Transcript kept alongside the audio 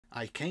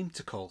I came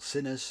to call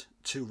sinners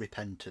to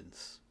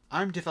repentance.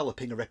 I'm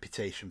developing a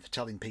reputation for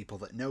telling people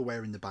that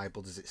nowhere in the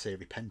Bible does it say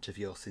repent of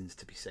your sins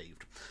to be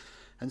saved.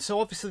 And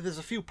so obviously there's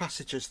a few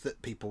passages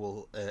that people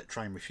will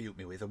try and refute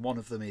me with, and one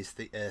of them is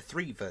the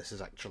 3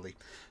 verses actually,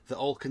 that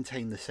all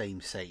contain the same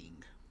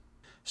saying.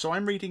 So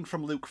I'm reading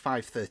from Luke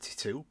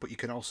 5:32, but you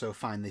can also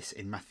find this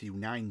in Matthew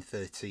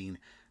 9:13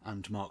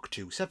 and Mark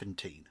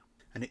 2:17.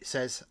 And it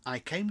says, I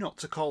came not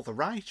to call the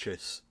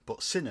righteous,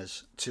 but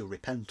sinners to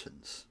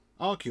repentance.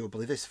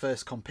 Arguably, this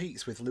verse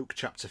competes with Luke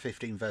chapter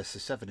 15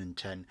 verses 7 and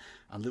 10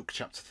 and Luke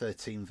chapter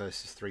 13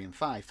 verses 3 and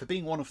 5 for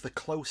being one of the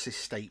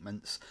closest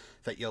statements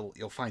that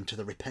you'll find to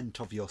the repent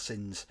of your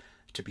sins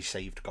to be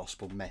saved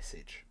gospel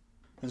message.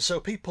 And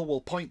so people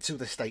will point to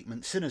the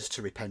statement sinners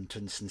to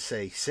repentance and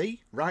say,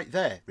 see, right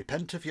there,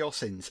 repent of your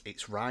sins,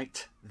 it's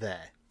right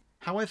there.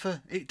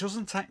 However, it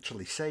doesn't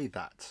actually say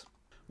that.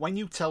 When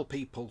you tell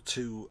people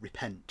to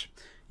repent,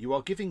 you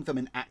are giving them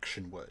an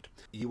action word.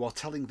 You are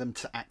telling them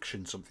to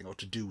action something or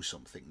to do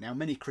something. Now,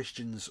 many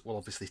Christians will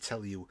obviously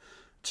tell you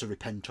to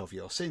repent of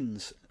your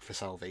sins for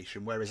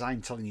salvation, whereas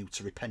I'm telling you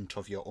to repent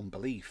of your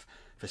unbelief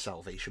for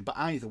salvation. But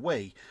either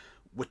way,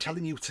 we're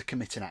telling you to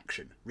commit an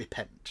action,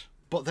 repent.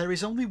 But there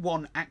is only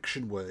one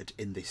action word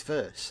in this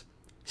verse.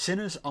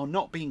 Sinners are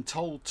not being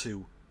told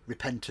to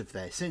repent of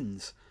their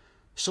sins.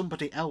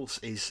 Somebody else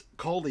is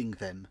calling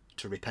them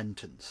to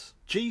repentance.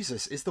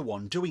 Jesus is the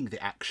one doing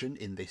the action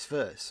in this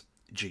verse.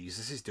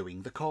 Jesus is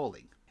doing the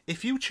calling.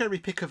 If you cherry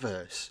pick a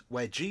verse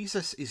where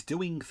Jesus is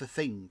doing the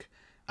thing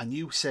and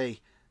you say,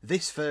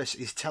 this verse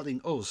is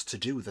telling us to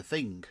do the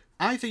thing,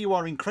 either you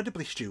are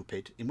incredibly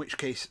stupid, in which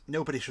case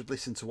nobody should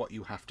listen to what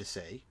you have to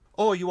say,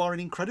 or you are an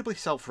incredibly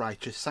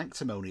self-righteous,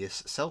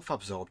 sanctimonious,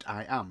 self-absorbed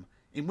I am,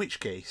 in which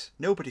case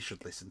nobody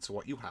should listen to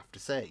what you have to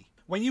say.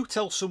 When you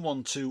tell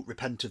someone to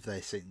repent of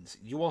their sins,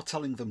 you are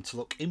telling them to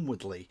look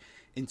inwardly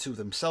into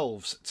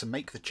themselves to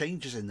make the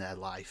changes in their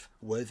life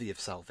worthy of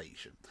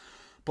salvation.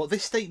 But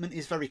this statement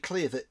is very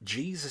clear that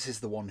Jesus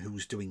is the one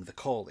who's doing the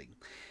calling.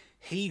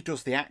 He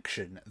does the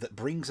action that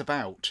brings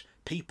about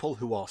people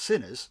who are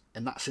sinners,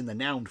 and that's in the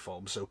noun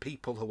form, so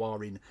people who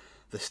are in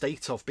the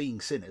state of being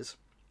sinners,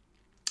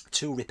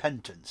 to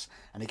repentance.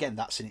 And again,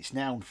 that's in its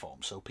noun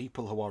form, so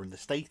people who are in the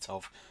state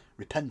of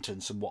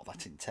repentance and what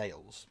that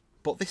entails.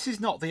 But this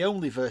is not the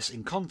only verse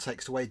in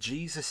context where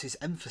Jesus is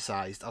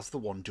emphasised as the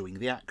one doing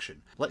the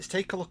action. Let's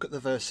take a look at the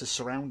verses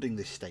surrounding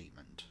this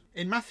statement.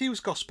 In Matthew's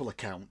Gospel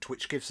account,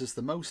 which gives us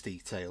the most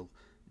detail,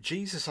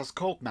 Jesus has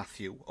called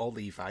Matthew, or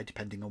Levi,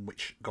 depending on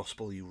which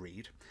Gospel you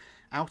read,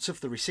 out of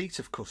the receipt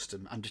of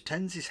custom and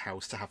attends his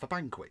house to have a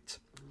banquet.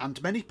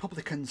 And many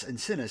publicans and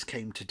sinners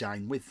came to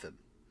dine with them.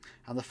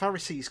 And the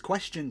Pharisees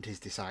questioned his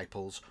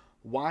disciples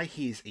why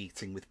he is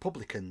eating with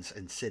publicans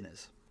and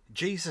sinners.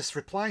 Jesus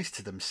replies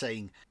to them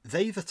saying,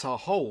 they that are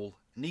whole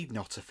need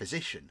not a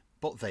physician,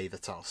 but they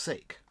that are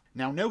sick.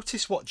 Now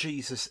notice what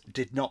Jesus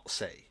did not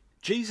say.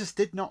 Jesus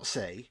did not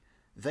say,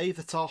 they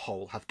that are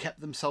whole have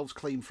kept themselves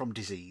clean from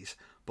disease,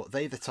 but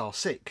they that are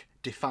sick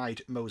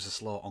defied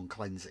Moses' law on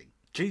cleansing.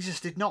 Jesus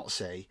did not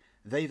say,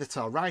 they that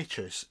are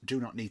righteous do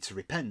not need to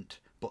repent,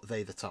 but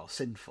they that are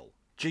sinful.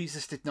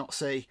 Jesus did not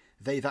say,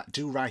 they that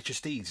do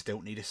righteous deeds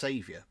don't need a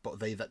saviour, but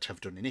they that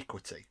have done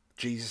iniquity.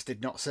 Jesus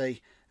did not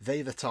say,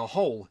 they that are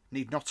whole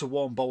need not a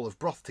warm bowl of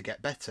broth to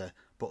get better,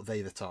 but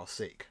they that are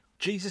sick.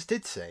 Jesus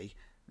did say,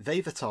 they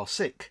that are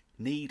sick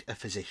need a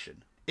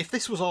physician. If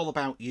this was all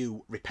about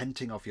you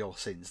repenting of your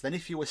sins, then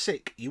if you were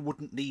sick, you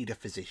wouldn't need a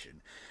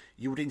physician.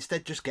 You would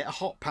instead just get a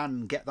hot pan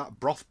and get that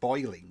broth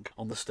boiling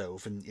on the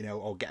stove and,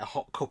 or get a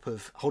hot cup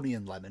of honey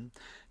and lemon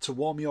to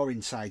warm your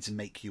insides and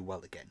make you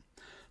well again.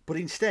 But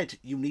instead,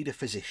 you need a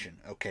physician,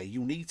 okay?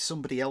 You need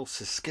somebody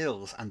else's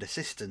skills and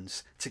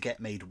assistance to get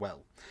made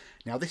well.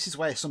 Now, this is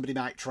where somebody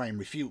might try and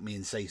refute me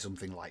and say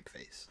something like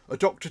this. A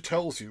doctor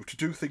tells you to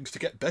do things to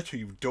get better,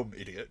 you dumb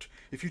idiot.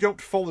 If you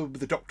don't follow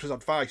the doctor's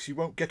advice, you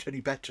won't get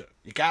any better.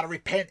 You gotta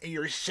repent of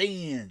your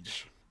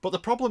sins. But the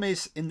problem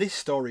is, in this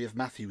story of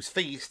Matthew's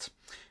feast,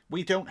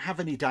 we don't have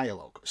any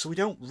dialogue, so we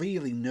don't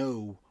really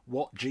know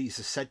what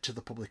Jesus said to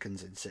the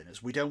publicans and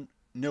sinners. We don't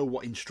know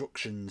what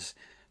instructions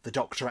the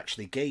doctor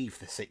actually gave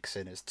the sick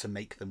sinners to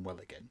make them well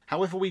again.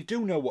 However, we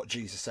do know what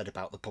Jesus said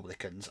about the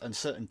publicans and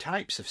certain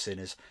types of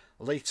sinners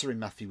later in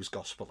Matthew's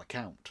Gospel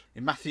account.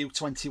 In Matthew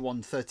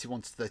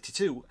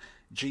 21:31-32,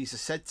 Jesus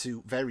said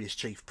to various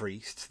chief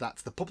priests that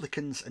the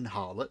publicans and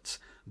harlots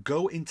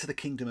go into the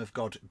kingdom of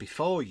God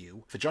before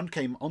you, for John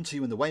came unto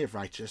you in the way of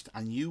righteousness,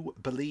 and you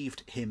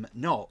believed him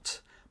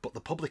not, but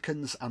the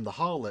publicans and the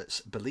harlots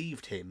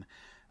believed him,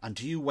 and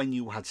you, when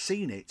you had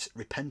seen it,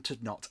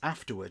 repented not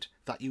afterward,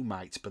 that you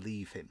might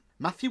believe him.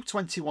 Matthew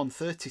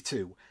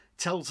 21:32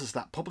 tells us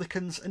that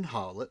publicans and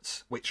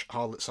harlots, which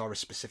harlots are a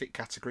specific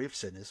category of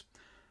sinners,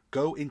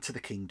 go into the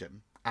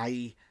kingdom,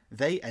 i.e.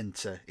 they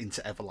enter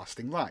into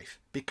everlasting life,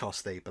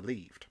 because they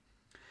believed.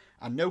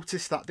 And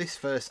notice that this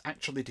verse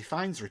actually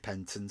defines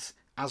repentance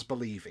as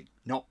believing,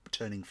 not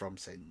turning from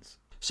sins.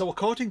 So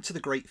according to the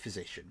great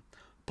physician,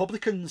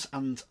 publicans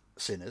and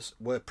sinners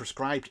were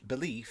prescribed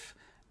belief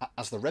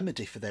as the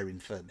remedy for their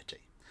infirmity.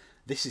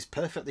 This is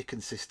perfectly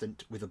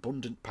consistent with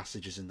abundant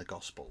passages in the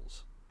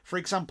Gospels. For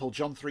example,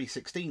 John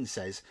 3:16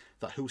 says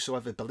that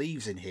whosoever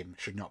believes in him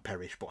should not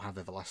perish but have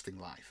everlasting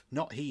life,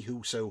 not he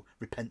whoso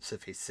repents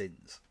of his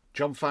sins.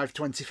 John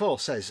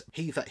 5:24 says,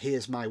 "He that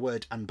hears my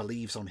word and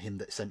believes on him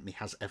that sent me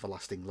has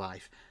everlasting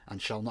life,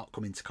 and shall not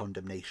come into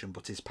condemnation,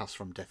 but is passed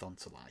from death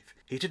unto life."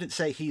 He didn't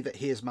say, "He that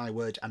hears my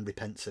word and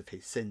repents of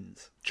his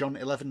sins." John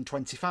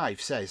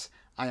 11:25 says,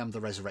 "I am the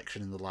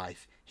resurrection and the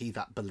life. He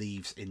that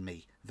believes in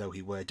me, though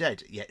he were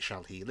dead, yet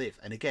shall he live."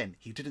 And again,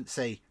 he didn't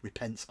say,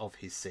 "repents of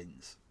his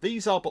sins."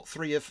 These are but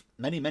three of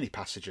many, many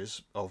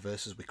passages, or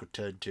verses we could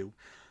turn to.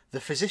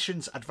 The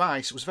physician's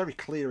advice was very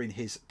clear in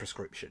his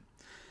prescription.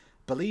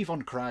 Believe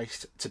on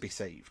Christ to be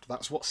saved.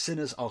 That's what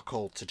sinners are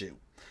called to do.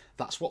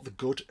 That's what the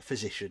good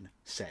physician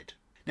said.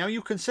 Now,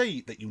 you can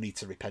say that you need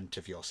to repent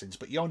of your sins,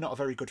 but you're not a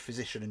very good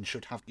physician and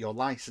should have your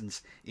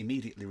licence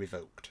immediately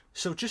revoked.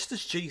 So just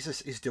as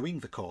Jesus is doing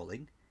the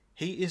calling,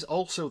 he is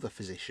also the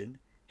physician.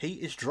 He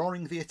is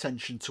drawing the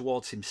attention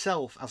towards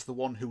himself as the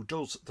one who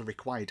does the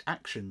required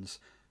actions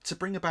to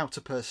bring about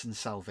a person's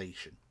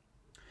salvation.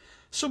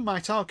 Some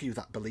might argue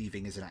that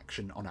believing is an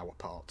action on our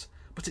part,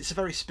 but it's a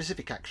very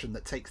specific action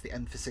that takes the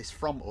emphasis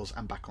from us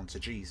and back onto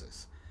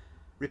Jesus.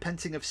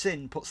 Repenting of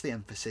sin puts the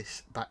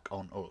emphasis back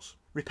on us.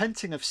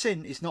 Repenting of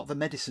sin is not the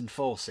medicine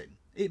for sin.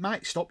 It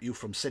might stop you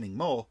from sinning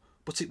more,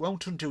 but it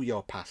won't undo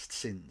your past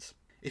sins.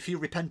 If you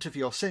repent of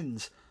your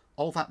sins,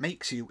 all that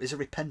makes you is a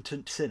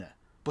repentant sinner,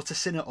 but a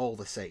sinner all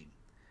the same.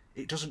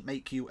 It doesn't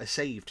make you a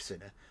saved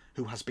sinner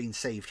who has been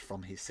saved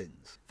from his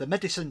sins. The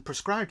medicine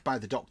prescribed by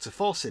the doctor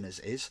for sinners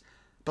is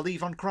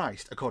believe on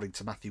Christ, according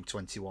to Matthew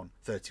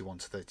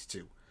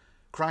 21:31-32.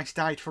 Christ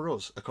died for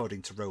us,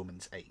 according to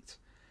Romans 8.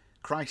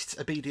 Christ's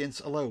obedience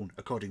alone,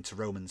 according to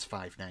Romans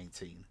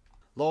 5:19.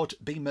 Lord,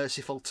 be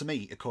merciful to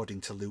me,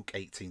 according to Luke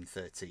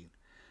 18:13.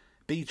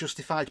 Be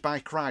justified by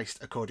Christ,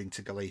 according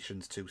to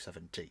Galatians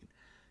 2:17.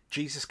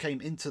 Jesus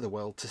came into the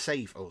world to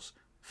save us,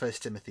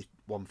 1 Timothy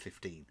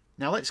 1:15.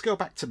 Now let's go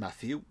back to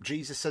Matthew.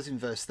 Jesus says in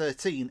verse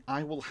 13,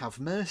 "I will have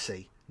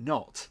mercy,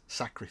 not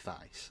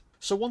sacrifice."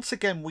 So once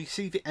again, we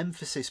see the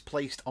emphasis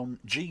placed on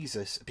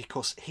Jesus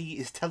because he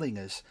is telling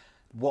us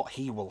what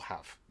he will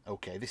have.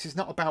 Okay, this is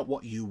not about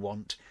what you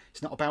want.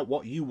 It's not about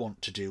what you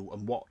want to do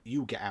and what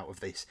you get out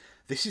of this.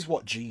 This is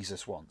what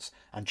Jesus wants.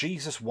 And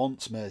Jesus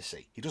wants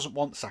mercy. He doesn't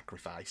want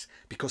sacrifice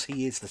because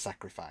he is the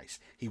sacrifice.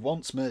 He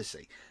wants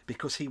mercy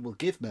because he will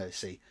give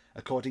mercy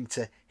according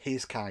to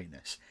his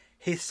kindness,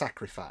 his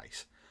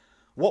sacrifice.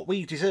 What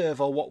we deserve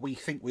or what we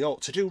think we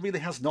ought to do really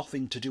has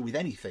nothing to do with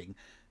anything.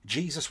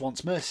 Jesus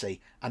wants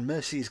mercy, and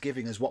mercy is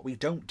giving us what we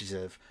don't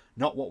deserve,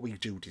 not what we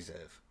do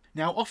deserve.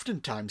 Now,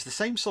 oftentimes, the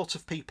same sort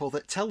of people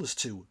that tell us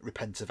to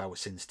repent of our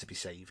sins to be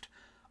saved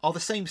are the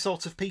same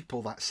sort of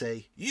people that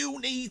say, you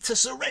need to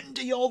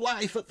surrender your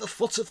life at the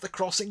foot of the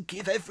cross and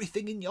give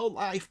everything in your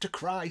life to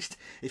Christ.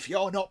 If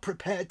you're not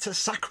prepared to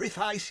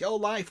sacrifice your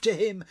life to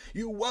him,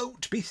 you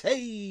won't be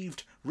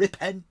saved.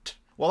 Repent.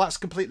 Well, that's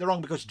completely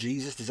wrong because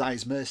Jesus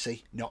desires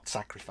mercy, not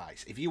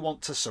sacrifice. If you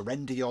want to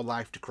surrender your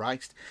life to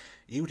Christ,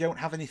 you don't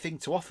have anything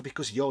to offer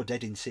because you're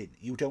dead in sin.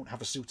 You don't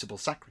have a suitable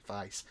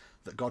sacrifice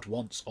that God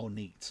wants or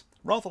needs.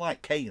 Rather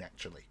like Cain,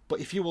 actually. But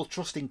if you will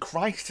trust in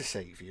Christ to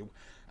save you,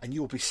 and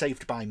you will be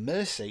saved by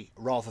mercy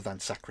rather than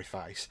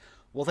sacrifice,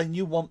 well then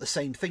you want the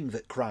same thing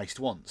that Christ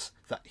wants,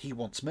 that he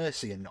wants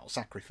mercy and not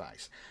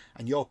sacrifice.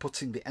 And you're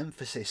putting the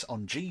emphasis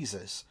on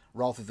Jesus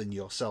rather than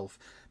yourself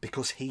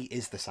because he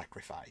is the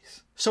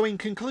sacrifice. So in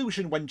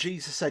conclusion, when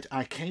Jesus said,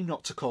 I came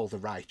not to call the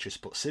righteous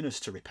but sinners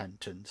to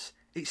repentance,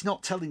 it's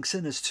not telling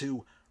sinners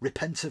to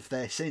repent of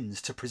their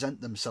sins to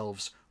present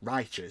themselves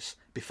righteous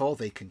before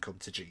they can come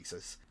to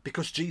Jesus,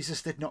 because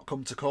Jesus did not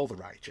come to call the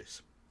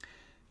righteous.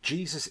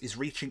 Jesus is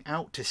reaching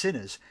out to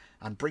sinners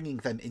and bringing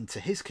them into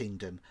his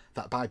kingdom,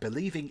 that by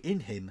believing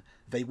in him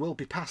they will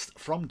be passed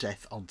from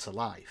death onto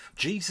life.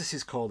 Jesus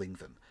is calling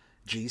them.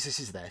 Jesus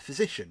is their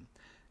physician.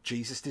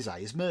 Jesus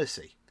desires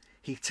mercy.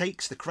 He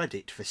takes the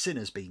credit for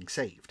sinners being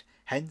saved.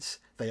 Hence,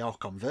 they are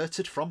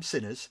converted from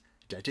sinners,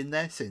 dead in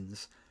their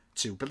sins,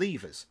 to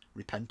believers,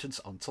 repentance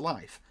unto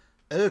life.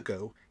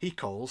 Ergo, he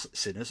calls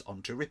sinners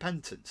unto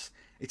repentance.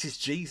 It is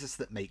Jesus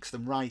that makes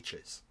them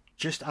righteous.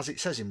 Just as it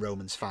says in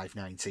Romans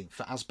 5:19,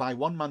 for as by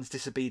one man's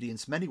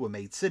disobedience many were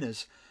made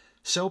sinners,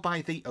 so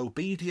by the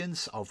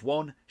obedience of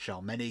one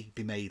shall many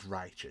be made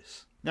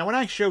righteous. Now, when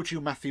I showed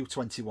you Matthew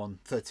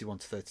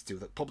 21:31-32,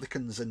 that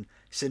publicans and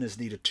sinners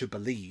needed to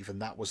believe,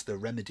 and that was the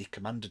remedy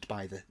commanded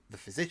by the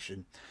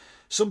physician,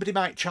 somebody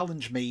might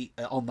challenge me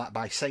on that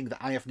by saying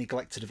that I have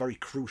neglected a very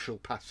crucial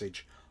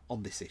passage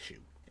on this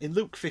issue. In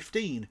Luke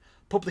 15,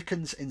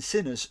 publicans and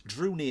sinners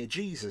drew near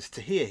Jesus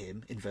to hear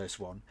him, in verse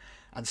 1,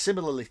 and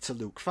similarly to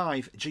Luke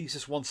 5,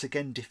 Jesus once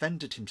again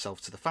defended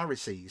himself to the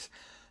Pharisees,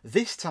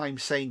 this time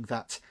saying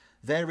that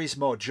there is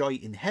more joy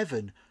in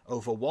heaven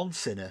over one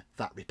sinner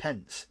that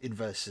repents, in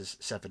verses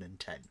 7 and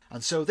 10.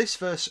 And so this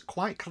verse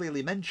quite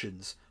clearly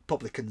mentions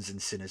publicans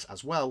and sinners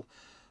as well,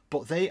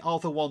 but they are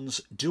the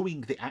ones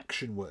doing the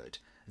action word.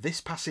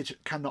 this passage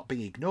cannot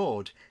be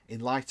ignored in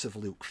light of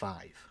Luke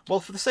 5. Well,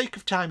 for the sake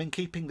of time and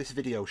keeping this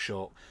video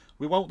short,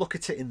 we won't look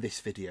at it in this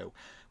video.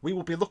 We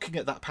will be looking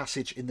at that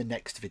passage in the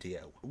next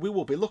video. We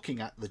will be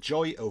looking at the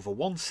joy over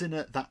one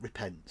sinner that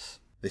repents.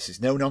 This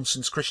is No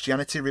Nonsense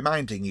Christianity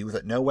reminding you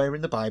that nowhere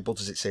in the Bible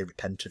does it say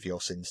repent of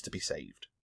your sins to be saved.